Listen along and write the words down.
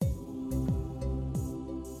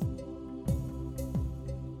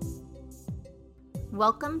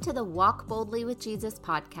Welcome to the Walk Boldly with Jesus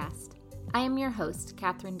podcast. I am your host,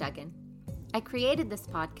 Katherine Duggan. I created this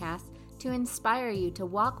podcast to inspire you to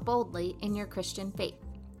walk boldly in your Christian faith.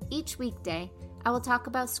 Each weekday, I will talk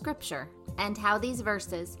about Scripture and how these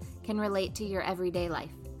verses can relate to your everyday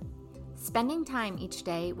life. Spending time each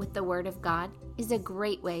day with the Word of God is a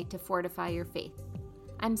great way to fortify your faith.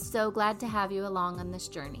 I'm so glad to have you along on this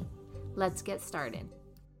journey. Let's get started.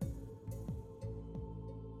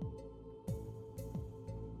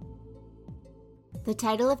 The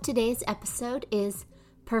title of today's episode is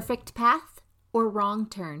Perfect Path or Wrong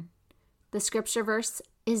Turn. The scripture verse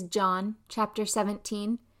is John chapter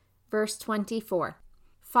 17, verse 24.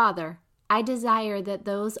 Father, I desire that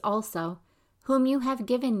those also, whom you have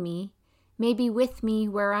given me, may be with me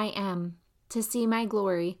where I am, to see my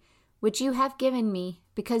glory, which you have given me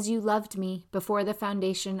because you loved me before the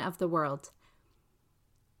foundation of the world.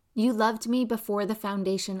 You loved me before the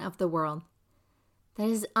foundation of the world. That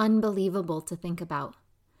is unbelievable to think about.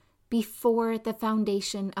 Before the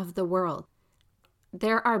foundation of the world.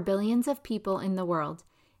 There are billions of people in the world,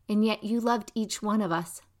 and yet you loved each one of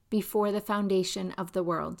us before the foundation of the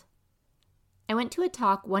world. I went to a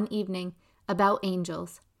talk one evening about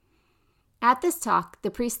angels. At this talk, the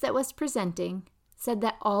priest that was presenting said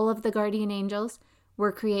that all of the guardian angels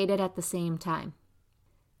were created at the same time.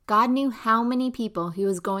 God knew how many people he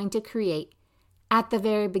was going to create at the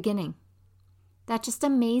very beginning. That just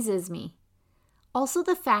amazes me. Also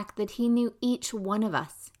the fact that he knew each one of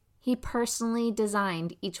us. He personally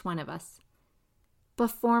designed each one of us.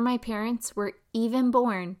 Before my parents were even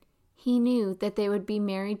born, he knew that they would be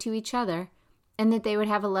married to each other and that they would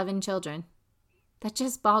have 11 children. That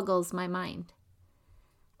just boggles my mind.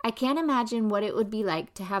 I can't imagine what it would be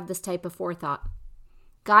like to have this type of forethought.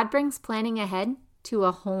 God brings planning ahead to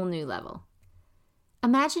a whole new level.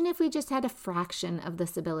 Imagine if we just had a fraction of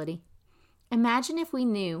this ability. Imagine if we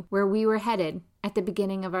knew where we were headed at the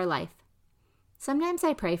beginning of our life. Sometimes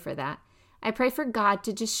I pray for that. I pray for God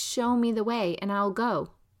to just show me the way and I'll go.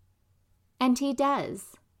 And he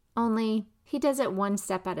does. Only he does it one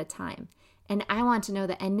step at a time. And I want to know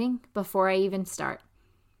the ending before I even start.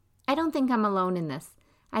 I don't think I'm alone in this.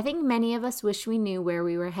 I think many of us wish we knew where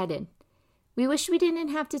we were headed. We wish we didn't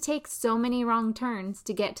have to take so many wrong turns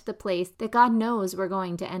to get to the place that God knows we're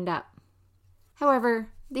going to end up. However,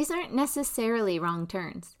 these aren't necessarily wrong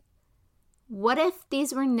turns. What if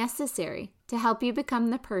these were necessary to help you become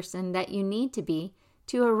the person that you need to be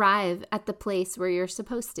to arrive at the place where you're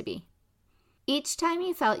supposed to be? Each time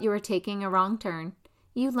you felt you were taking a wrong turn,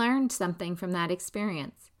 you learned something from that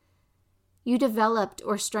experience. You developed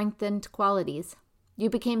or strengthened qualities. You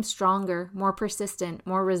became stronger, more persistent,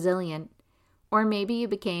 more resilient, or maybe you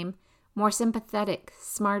became more sympathetic,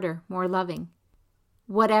 smarter, more loving.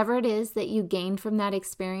 Whatever it is that you gained from that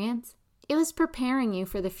experience, it was preparing you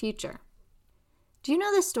for the future. Do you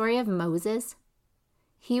know the story of Moses?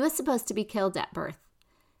 He was supposed to be killed at birth,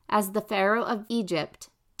 as the Pharaoh of Egypt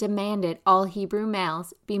demanded all Hebrew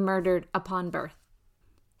males be murdered upon birth.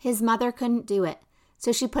 His mother couldn't do it,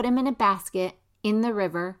 so she put him in a basket in the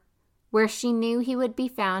river where she knew he would be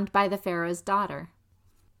found by the Pharaoh's daughter.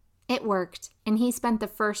 It worked, and he spent the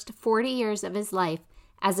first 40 years of his life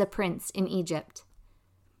as a prince in Egypt.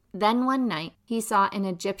 Then one night, he saw an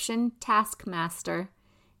Egyptian taskmaster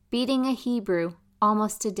beating a Hebrew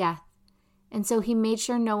almost to death, and so he made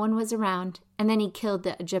sure no one was around, and then he killed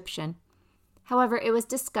the Egyptian. However, it was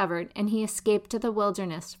discovered, and he escaped to the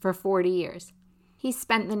wilderness for 40 years. He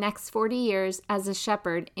spent the next 40 years as a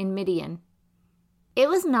shepherd in Midian. It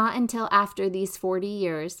was not until after these 40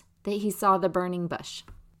 years that he saw the burning bush.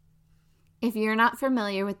 If you're not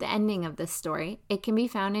familiar with the ending of this story, it can be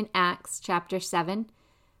found in Acts chapter 7,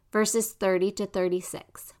 verses 30 to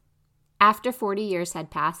 36. After 40 years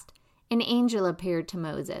had passed, an angel appeared to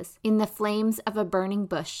Moses in the flames of a burning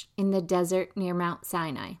bush in the desert near Mount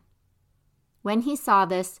Sinai. When he saw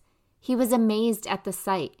this, he was amazed at the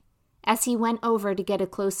sight. As he went over to get a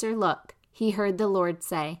closer look, he heard the Lord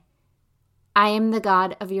say, "I am the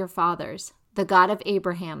God of your fathers, the God of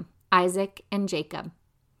Abraham, Isaac, and Jacob."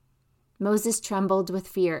 Moses trembled with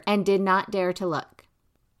fear and did not dare to look.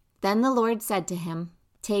 Then the Lord said to him,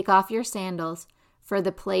 "Take off your sandals, for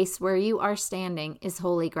the place where you are standing is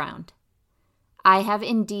holy ground. I have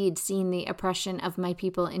indeed seen the oppression of my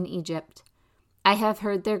people in Egypt. I have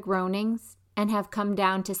heard their groanings and have come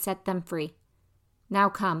down to set them free. Now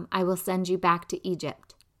come, I will send you back to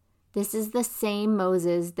Egypt." This is the same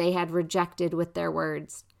Moses they had rejected with their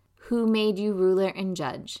words. Who made you ruler and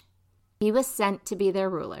judge? He was sent to be their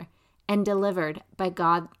ruler and delivered by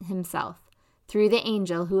God himself through the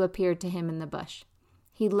angel who appeared to him in the bush.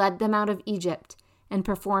 He led them out of Egypt and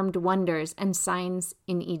performed wonders and signs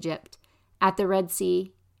in Egypt, at the Red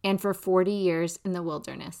Sea, and for 40 years in the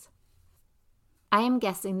wilderness. I am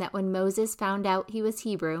guessing that when Moses found out he was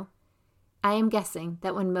Hebrew,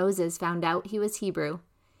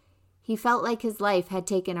 he felt like his life had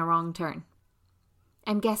taken a wrong turn.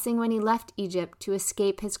 I'm guessing when he left Egypt to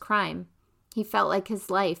escape his crime, he felt like his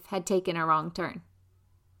life had taken a wrong turn.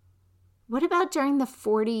 What about during the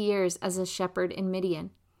 40 years as a shepherd in Midian?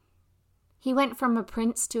 He went from a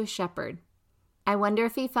prince to a shepherd. I wonder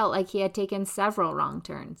if he felt like he had taken several wrong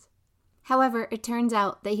turns. However, it turns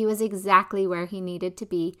out that he was exactly where he needed to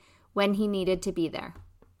be when he needed to be there.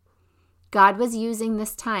 God was using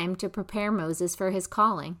this time to prepare Moses for his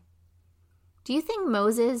calling. Do you think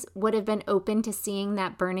Moses would have been open to seeing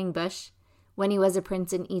that burning bush when he was a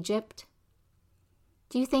prince in Egypt?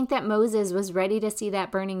 Do you think that Moses was ready to see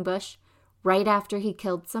that burning bush right after he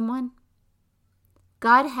killed someone?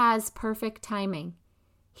 God has perfect timing.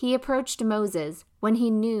 He approached Moses when he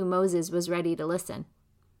knew Moses was ready to listen.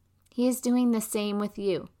 He is doing the same with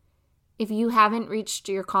you. If you haven't reached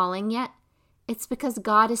your calling yet, it's because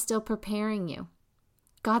God is still preparing you.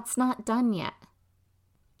 God's not done yet.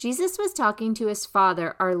 Jesus was talking to his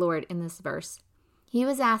Father, our Lord, in this verse. He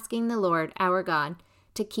was asking the Lord, our God,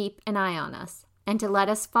 to keep an eye on us and to let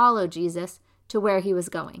us follow Jesus to where he was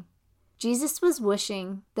going. Jesus was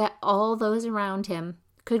wishing that all those around him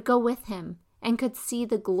could go with him and could see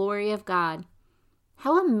the glory of God.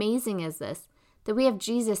 How amazing is this, that we have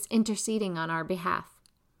Jesus interceding on our behalf?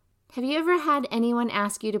 Have you ever had anyone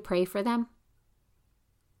ask you to pray for them?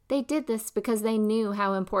 They did this because they knew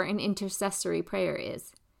how important intercessory prayer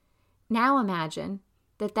is. Now imagine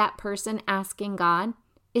that that person asking God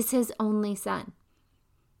is his only son.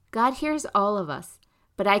 God hears all of us,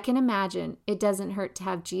 but I can imagine it doesn't hurt to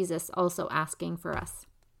have Jesus also asking for us.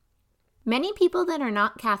 Many people that are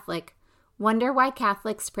not Catholic wonder why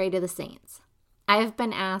Catholics pray to the saints. I have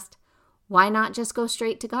been asked, why not just go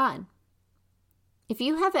straight to God? If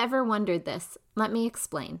you have ever wondered this, let me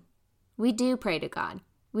explain. We do pray to God.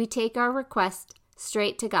 We take our request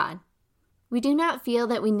straight to God. We do not feel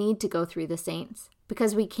that we need to go through the saints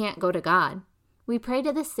because we can't go to God. We pray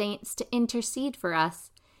to the saints to intercede for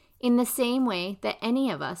us in the same way that any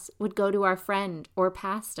of us would go to our friend or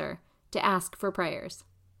pastor to ask for prayers.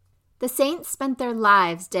 The saints spent their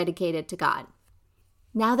lives dedicated to God.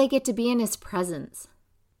 Now they get to be in his presence.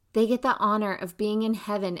 They get the honor of being in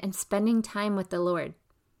heaven and spending time with the Lord.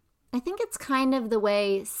 I think it's kind of the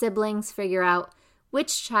way siblings figure out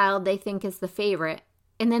which child they think is the favorite,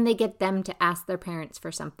 and then they get them to ask their parents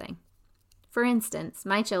for something. For instance,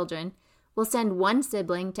 my children will send one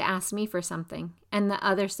sibling to ask me for something, and the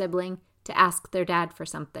other sibling to ask their dad for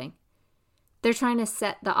something. They're trying to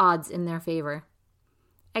set the odds in their favor.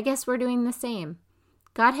 I guess we're doing the same.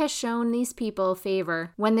 God has shown these people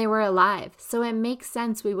favor when they were alive, so it makes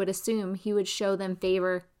sense we would assume he would show them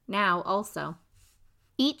favor now also.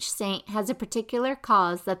 Each saint has a particular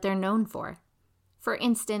cause that they're known for. For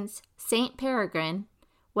instance, Saint Peregrine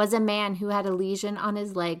was a man who had a lesion on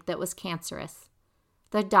his leg that was cancerous.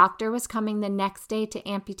 The doctor was coming the next day to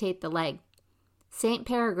amputate the leg. Saint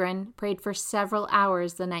Peregrine prayed for several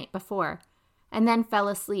hours the night before, and then fell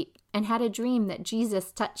asleep and had a dream that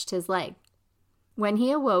Jesus touched his leg. When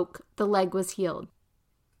he awoke, the leg was healed.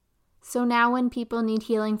 So now when people need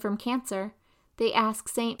healing from cancer, they ask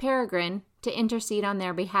Saint Peregrine to intercede on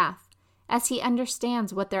their behalf, as he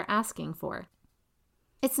understands what they're asking for.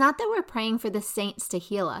 It's not that we're praying for the saints to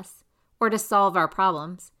heal us or to solve our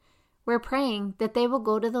problems. We're praying that they will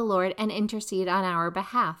go to the Lord and intercede on our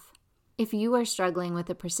behalf. If you are struggling with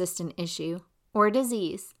a persistent issue or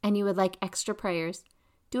disease and you would like extra prayers,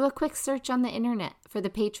 do a quick search on the internet for the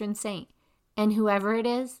patron saint, and whoever it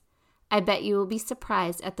is, I bet you will be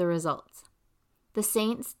surprised at the results. The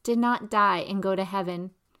saints did not die and go to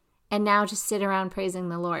heaven and now just sit around praising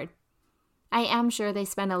the Lord. I am sure they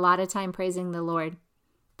spend a lot of time praising the Lord,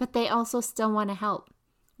 but they also still want to help.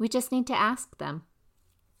 We just need to ask them.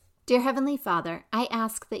 Dear Heavenly Father, I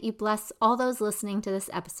ask that you bless all those listening to this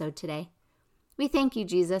episode today. We thank you,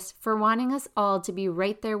 Jesus, for wanting us all to be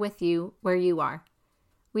right there with you where you are.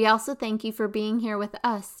 We also thank you for being here with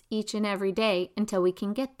us each and every day until we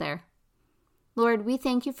can get there. Lord, we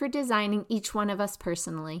thank you for designing each one of us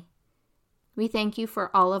personally. We thank you for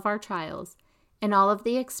all of our trials and all of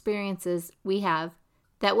the experiences we have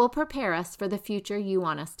that will prepare us for the future you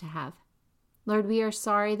want us to have. Lord, we are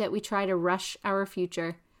sorry that we try to rush our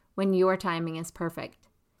future when your timing is perfect.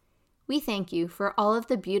 We thank you for all of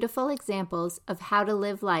the beautiful examples of how to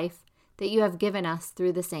live life that you have given us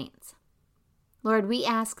through the saints. Lord, we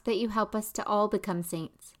ask that you help us to all become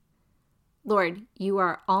saints. Lord, you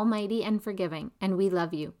are almighty and forgiving, and we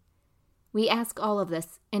love you. We ask all of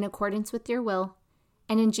this in accordance with your will,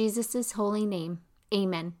 and in Jesus' holy name,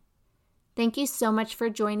 amen. Thank you so much for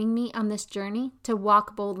joining me on this journey to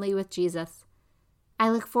walk boldly with Jesus. I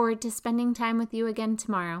look forward to spending time with you again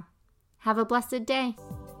tomorrow. Have a blessed day.